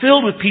world is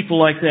filled with people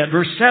like that.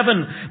 Verse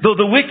 7, though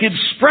the wicked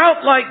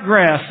sprout like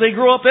grass, they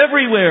grow up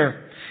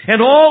everywhere,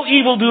 and all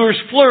evildoers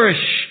flourish,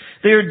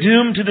 they are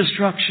doomed to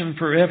destruction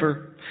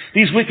forever.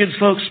 These wicked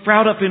folks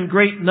sprout up in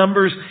great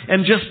numbers,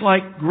 and just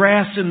like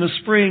grass in the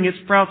spring, it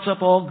sprouts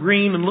up all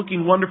green and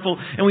looking wonderful,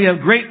 and we have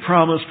great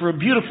promise for a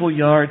beautiful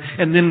yard,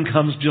 and then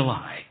comes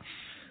July.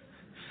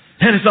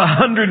 And it's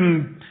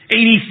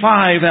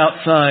 185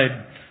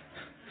 outside.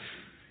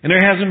 And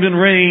there hasn't been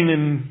rain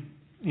in,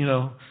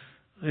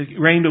 it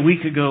rained a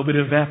week ago, but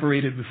it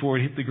evaporated before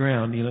it hit the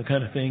ground,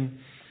 kind of thing.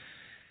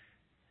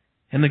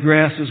 And the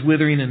grass is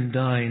withering and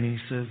dying. He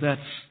says,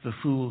 that's the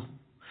fool.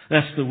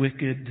 That's the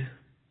wicked.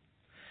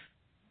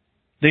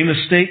 They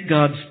mistake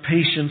God's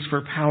patience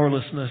for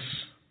powerlessness.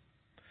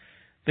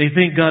 They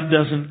think God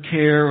doesn't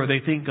care, or they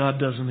think God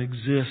doesn't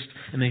exist,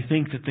 and they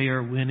think that they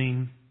are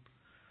winning.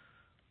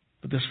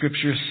 But the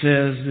Scripture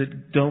says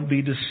that don't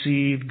be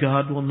deceived.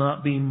 God will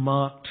not be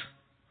mocked.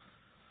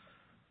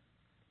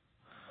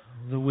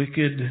 The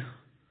wicked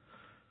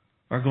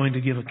are going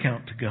to give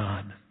account to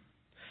God.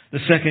 The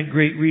second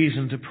great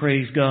reason to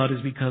praise God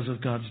is because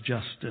of God's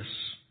justice.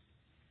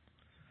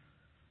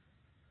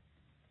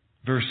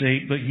 Verse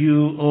 8, but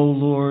you, O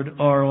Lord,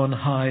 are on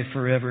high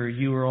forever.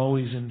 You are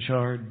always in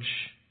charge.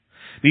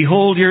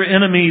 Behold your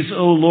enemies,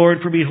 O Lord,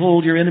 for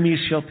behold your enemies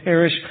shall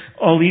perish.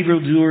 All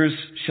evildoers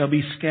shall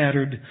be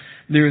scattered.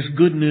 There is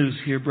good news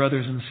here,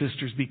 brothers and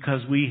sisters,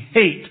 because we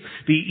hate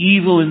the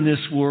evil in this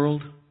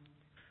world.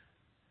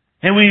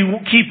 And we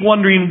keep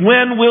wondering,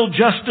 when will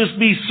justice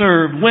be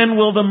served? When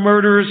will the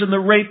murderers and the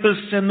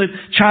rapists and the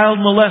child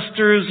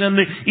molesters and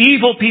the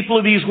evil people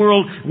of this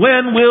world,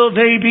 when will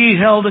they be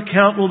held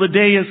account? Well, the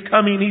day is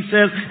coming, he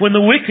says, when the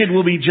wicked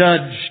will be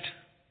judged.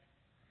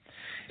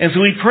 And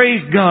so we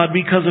praise God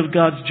because of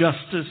God's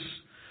justice.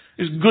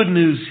 There's good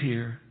news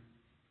here.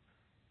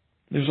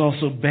 There's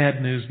also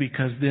bad news,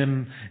 because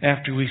then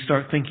after we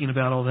start thinking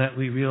about all that,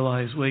 we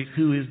realize, wait,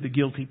 who is the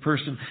guilty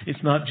person?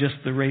 It's not just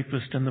the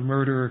rapist and the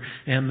murderer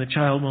and the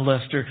child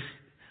molester.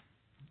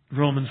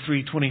 Romans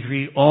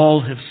 3:23,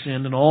 all have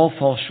sinned and all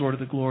fall short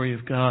of the glory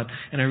of God.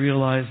 And I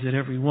realize that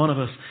every one of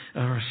us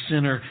are a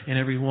sinner, and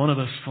every one of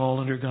us fall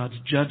under God's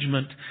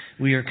judgment.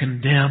 We are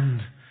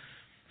condemned.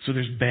 So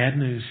there's bad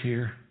news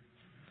here.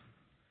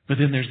 But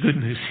then there's good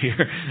news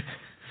here.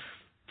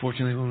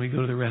 Fortunately, when we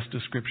go to the rest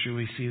of Scripture,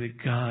 we see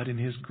that God in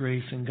His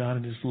grace and God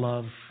in His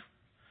love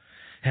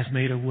has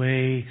made a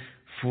way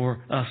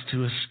for us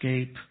to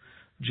escape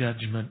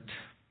judgment.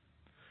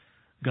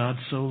 God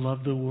so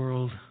loved the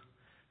world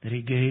that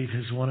He gave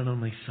His one and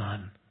only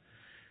Son,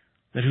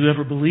 that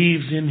whoever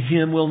believes in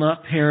Him will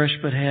not perish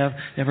but have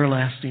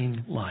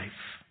everlasting life.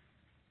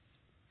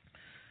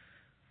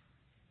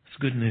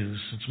 It's good news.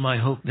 It's my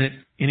hope that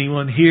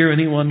anyone here,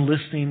 anyone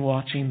listening,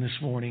 watching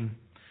this morning,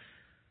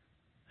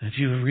 that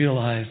you have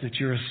realized that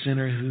you're a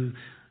sinner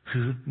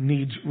who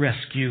needs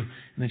rescue,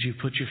 and that you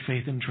put your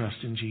faith and trust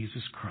in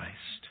Jesus Christ.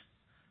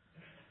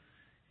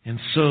 And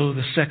so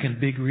the second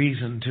big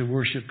reason to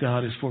worship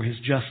God is for His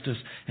justice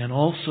and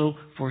also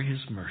for His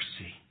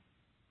mercy.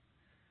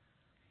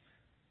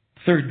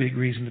 Third big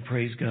reason to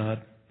praise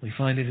God, we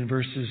find it in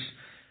verses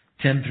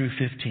 10 through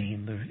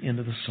 15, the end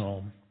of the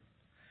psalm.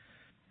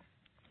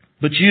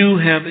 But you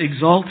have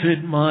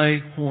exalted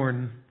my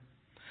horn.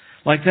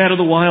 Like that of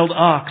the wild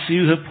ox,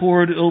 you have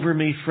poured over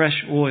me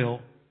fresh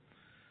oil.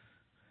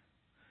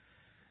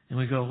 And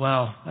we go,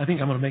 wow, I think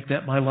I'm going to make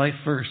that my life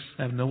verse.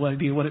 I have no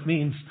idea what it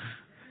means.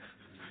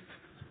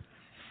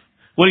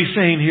 What he's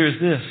saying here is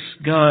this: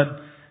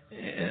 God,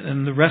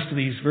 and the rest of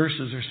these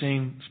verses are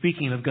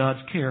speaking of God's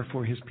care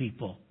for His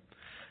people.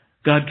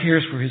 God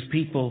cares for His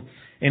people.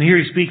 And here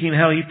he's speaking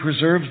how He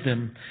preserves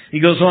them.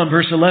 He goes on,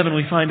 verse 11,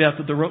 we find out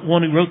that the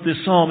one who wrote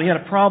this psalm, he had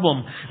a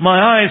problem.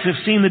 My eyes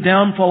have seen the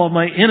downfall of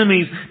my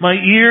enemies. My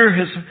ear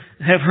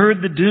have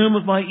heard the doom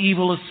of my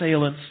evil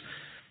assailants.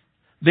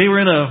 They were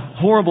in a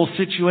horrible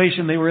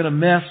situation. They were in a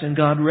mess, and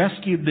God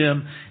rescued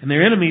them. And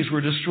their enemies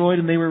were destroyed,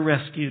 and they were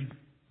rescued.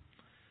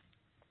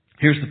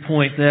 Here's the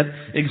point. That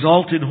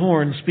exalted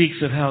horn speaks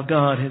of how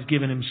God has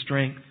given him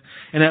strength.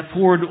 And that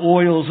poured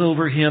oils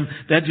over him,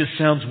 that just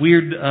sounds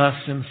weird to us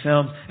and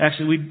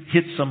actually we'd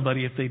hit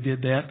somebody if they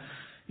did that.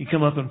 You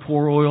come up and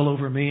pour oil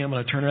over me, I'm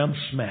going to turn around and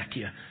smack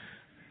you.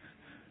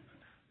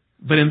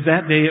 But in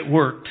that day it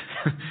worked.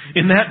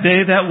 In that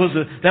day that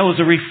was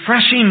a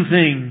refreshing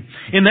thing.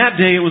 In that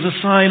day it was a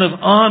sign of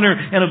honor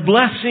and of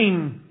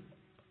blessing.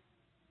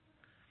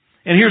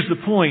 And here's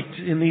the point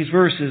in these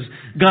verses.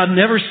 God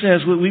never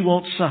says that we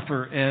won't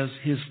suffer as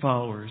His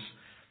followers.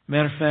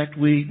 Matter of fact,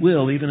 we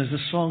will, even as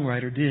this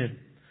songwriter did.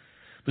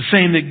 But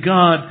saying that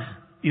God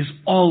is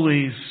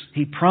always,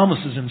 He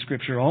promises in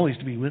Scripture, always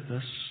to be with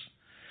us.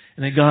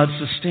 And that God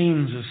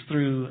sustains us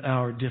through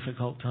our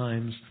difficult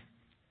times.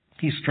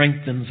 He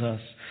strengthens us.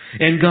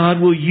 And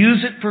God will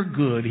use it for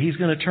good. He's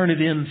going to turn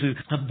it into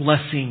a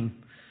blessing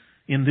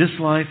in this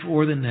life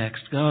or the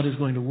next. God is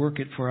going to work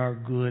it for our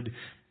good.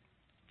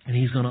 And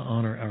He's going to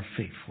honor our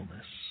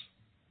faithfulness.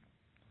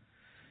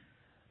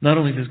 Not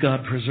only does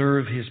God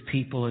preserve His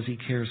people as He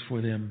cares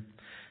for them,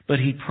 but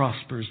He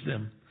prospers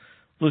them.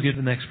 Look at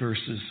the next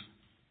verses.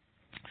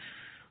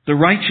 The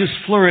righteous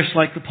flourish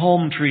like the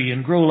palm tree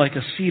and grow like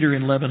a cedar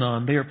in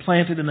Lebanon. They are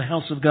planted in the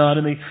house of God,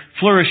 and they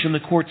flourish in the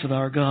courts of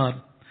our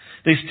God.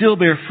 They still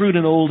bear fruit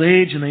in old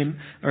age, and they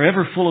are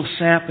ever full of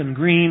sap and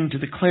green, to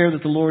declare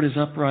that the Lord is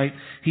upright.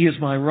 He is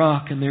my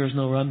rock, and there is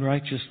no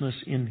unrighteousness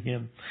in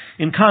Him.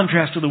 In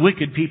contrast to the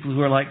wicked people who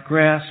are like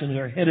grass and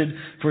are headed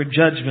for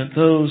judgment,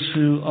 those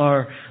who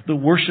are the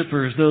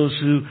worshipers, those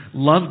who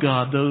love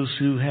God, those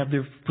who have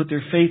put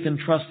their faith and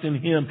trust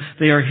in Him,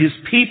 they are His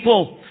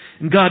people.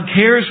 And God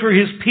cares for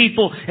His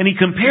people, and He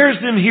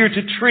compares them here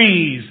to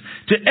trees,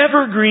 to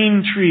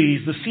evergreen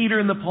trees, the cedar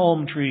and the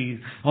palm trees,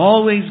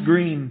 always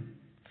green.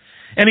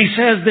 And He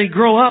says they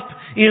grow up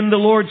in the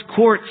Lord's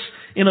courts,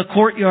 in a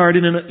courtyard,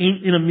 in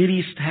a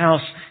Mideast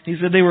house. He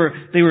said they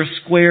were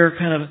square,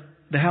 kind of,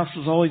 the house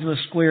was always in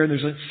a square, and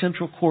there's a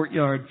central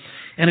courtyard.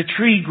 And a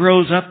tree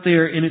grows up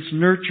there, and it's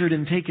nurtured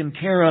and taken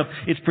care of.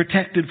 It's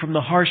protected from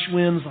the harsh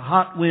winds, the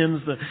hot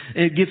winds.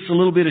 It gets a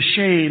little bit of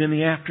shade in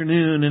the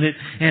afternoon,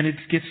 and it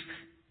gets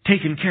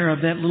taken care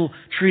of. That little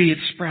tree, it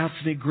sprouts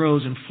and it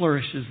grows and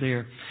flourishes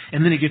there.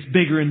 And then it gets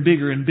bigger and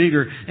bigger and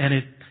bigger, and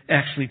it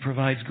actually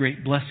provides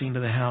great blessing to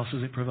the house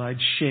as it provides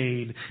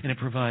shade, and it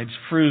provides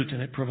fruit, and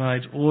it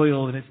provides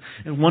oil,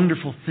 and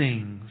wonderful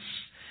things.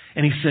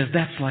 And He says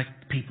that's like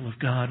the people of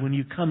God. When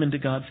you come into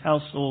God's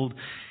household,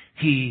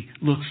 He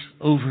looks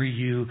over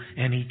you,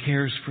 and He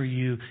cares for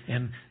you,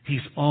 and He's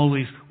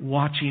always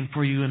watching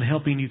for you and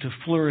helping you to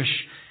flourish.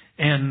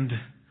 And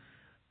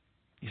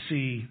you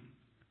see,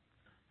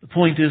 the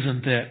point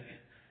isn't that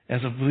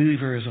as a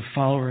believer, as a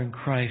follower in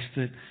Christ,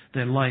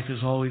 that life is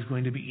always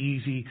going to be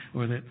easy,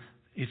 or that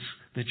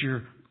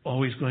you're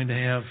always going to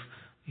have,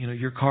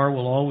 your car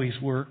will always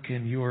work,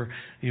 and your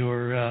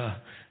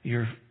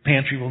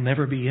pantry will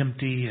never be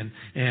empty,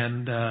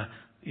 and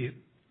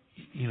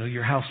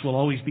your house will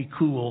always be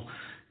cool.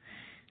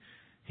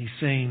 He's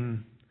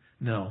saying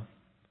no.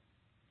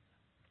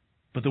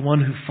 But the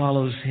one who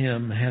follows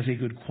Him has a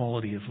good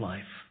quality of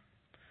life.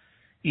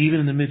 Even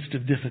in the midst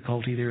of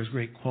difficulty, there is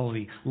great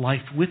quality.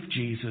 Life with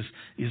Jesus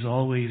is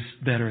always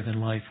better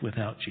than life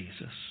without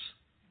Jesus.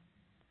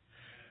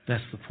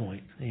 That's the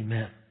point.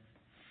 Amen.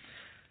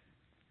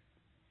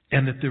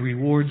 And that the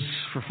rewards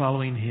for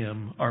following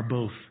Him are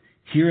both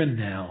here and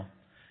now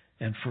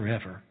and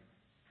forever.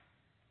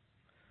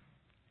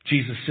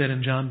 Jesus said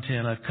in John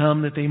 10, I've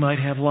come that they might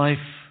have life,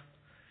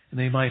 and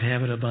they might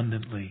have it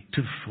abundantly,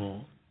 to the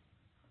full.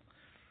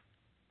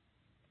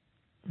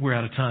 We're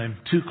out of time.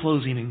 2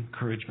 closing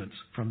encouragements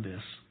from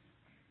this.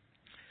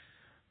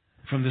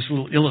 From this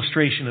little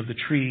illustration of the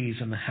trees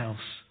and the house.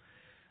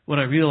 What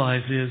I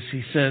realize is,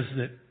 He says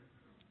that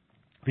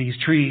these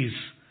trees,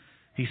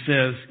 He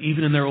says,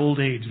 even in their old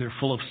age, they're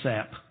full of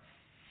sap.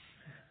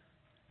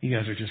 You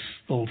guys are just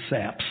old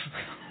saps.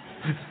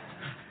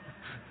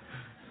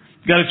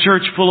 Got a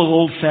church full of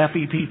old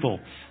sappy people.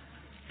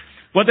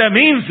 What that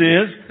means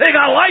is, they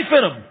got life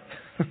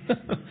in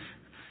them.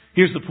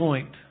 Here's the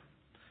point.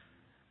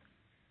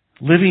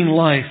 Living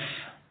life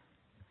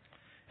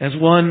as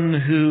one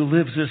who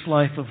lives this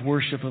life of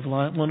worship,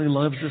 one who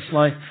lives this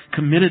life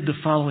committed to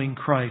following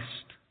Christ.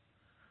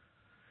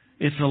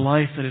 It's a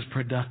life that is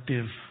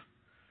productive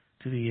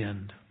to the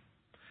end.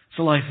 It's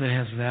a life that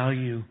has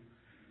value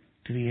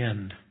to the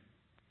end.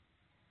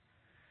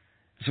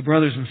 So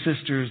brothers and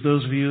sisters,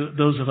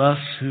 those of us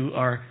who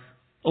are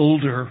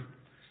older,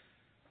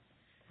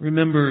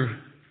 remember,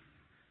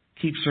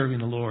 keep serving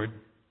the Lord.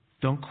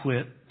 Don't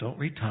quit. Don't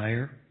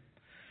retire.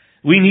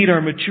 We need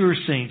our mature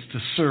saints to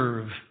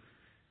serve.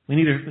 We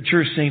need our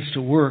mature saints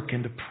to work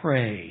and to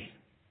pray.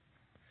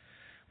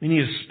 We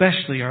need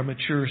especially our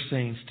mature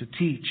saints to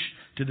teach,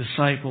 to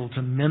disciple,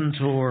 to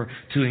mentor,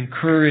 to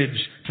encourage,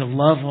 to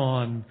love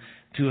on,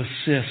 to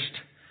assist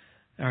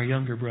our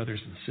younger brothers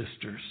and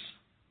sisters.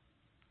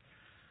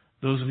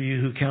 Those of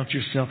you who count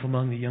yourself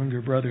among the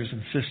younger brothers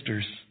and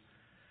sisters,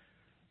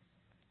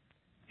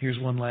 here's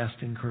one last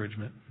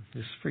encouragement.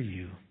 This is for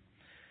you.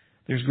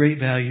 There's great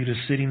value to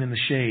sitting in the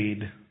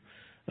shade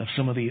of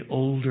some of the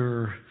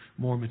older,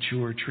 more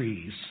mature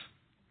trees,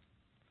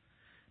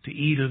 to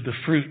eat of the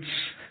fruits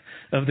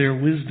of their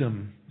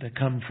wisdom that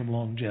come from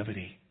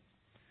longevity,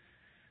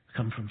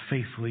 come from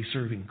faithfully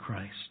serving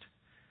Christ.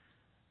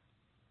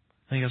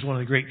 I think that's one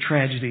of the great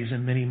tragedies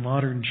in many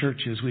modern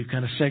churches. We've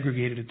kind of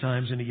segregated at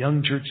times into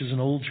young churches and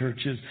old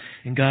churches,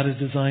 and God has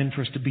designed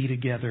for us to be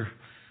together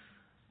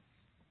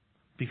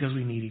because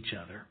we need each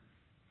other.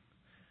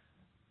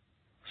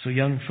 So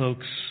young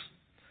folks,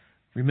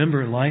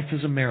 remember, life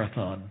is a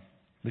marathon.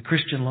 The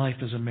Christian life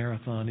is a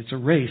marathon. It's a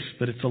race,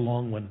 but it's a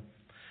long one.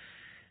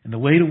 And the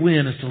way to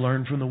win is to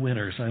learn from the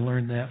winners. I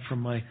learned that from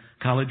my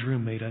college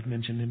roommate. I've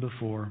mentioned him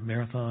before.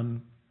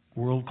 Marathon,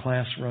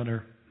 world-class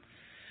runner.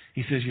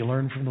 He says you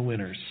learn from the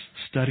winners.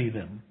 Study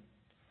them.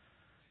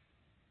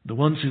 The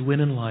ones who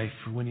win in life,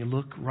 when you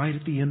look right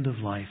at the end of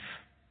life.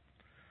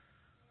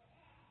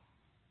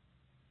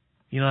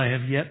 You know, I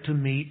have yet to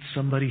meet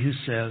somebody who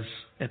says,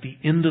 at the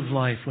end of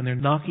life, when they're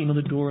knocking on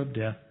the door of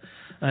death,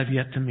 I've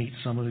yet to meet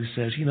someone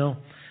who says, you know,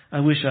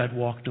 I wish I'd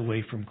walked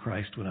away from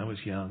Christ when I was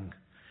young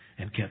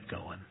and kept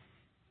going.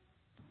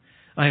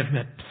 I have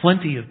met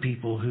plenty of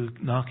people who,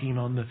 knocking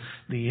on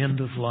the end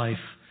of life,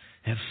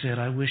 have said,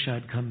 I wish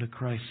I'd come to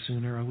Christ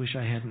sooner. I wish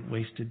I hadn't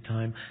wasted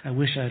time. I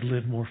wish I'd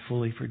lived more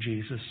fully for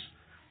Jesus.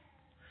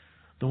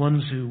 The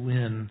ones who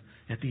win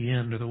at the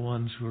end are the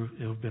ones who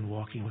have been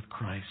walking with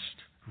Christ,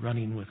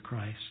 running with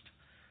Christ.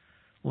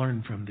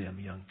 Learn from them,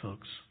 young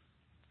folks.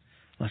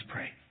 Let's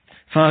pray.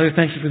 Father,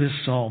 thank you for this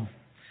psalm.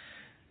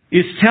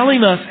 It's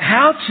telling us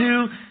how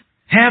to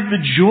have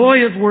the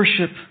joy of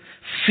worship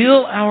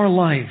fill our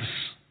lives.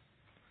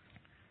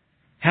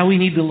 How we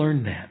need to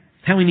learn that.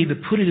 How we need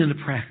to put it into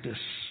practice.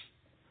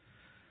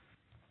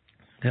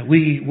 That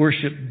we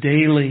worship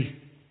daily.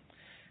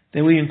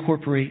 That we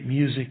incorporate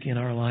music in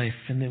our life.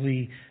 And that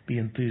we be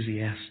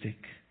enthusiastic.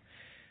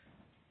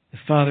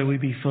 Father, we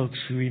be folks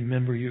who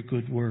remember your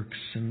good works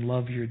and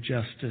love your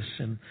justice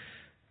and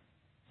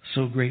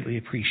so greatly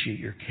appreciate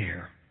your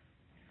care.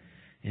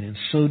 And in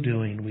so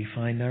doing, we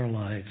find our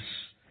lives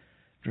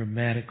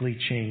dramatically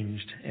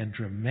changed and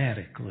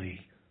dramatically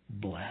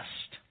blessed.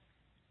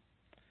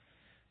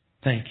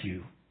 Thank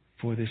you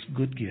for this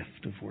good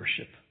gift of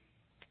worship.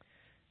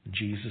 In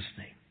Jesus'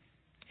 name,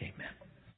 amen.